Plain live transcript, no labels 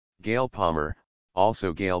Gail Palmer,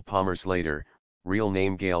 also Gail Palmer Slater, real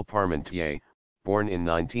name Gail Parmentier, born in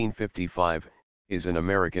 1955, is an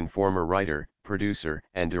American former writer, producer,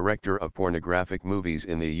 and director of pornographic movies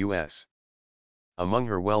in the U.S. Among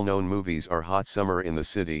her well-known movies are Hot Summer in the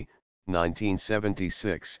City,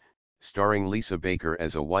 1976, starring Lisa Baker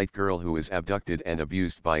as a white girl who is abducted and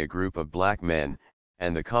abused by a group of black men,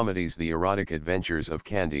 and the comedies The Erotic Adventures of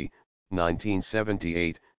Candy,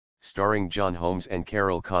 1978, starring John Holmes and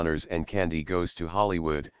Carol Connors, and Candy Goes to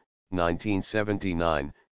Hollywood,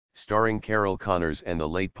 1979, starring Carol Connors and the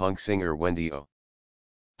late punk singer Wendy O.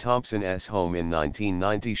 Thompson's home in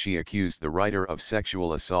 1990. She accused the writer of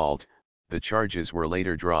sexual assault. The charges were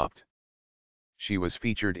later dropped. She was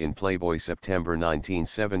featured in Playboy September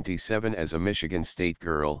 1977 as a Michigan State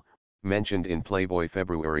girl, mentioned in Playboy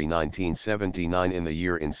February 1979 in The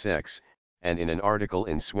Year in Sex, and in an article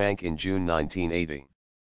in Swank in June 1980.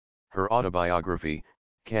 Her autobiography,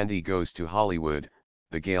 Candy Goes to Hollywood,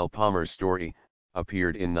 The Gail Palmer Story,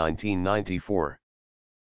 appeared in 1994.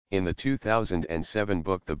 In the 2007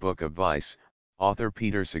 book The Book of Vice, author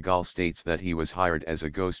Peter Segal states that he was hired as a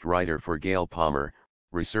ghost writer for Gail Palmer,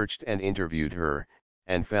 researched and interviewed her,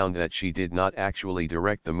 and found that she did not actually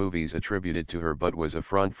direct the movies attributed to her but was a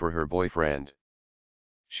front for her boyfriend.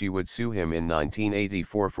 She would sue him in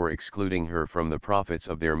 1984 for excluding her from the profits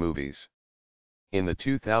of their movies. In the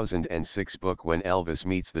 2006 book When Elvis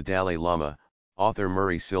Meets the Dalai Lama, author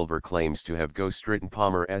Murray Silver claims to have ghostwritten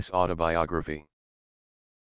Palmer's autobiography.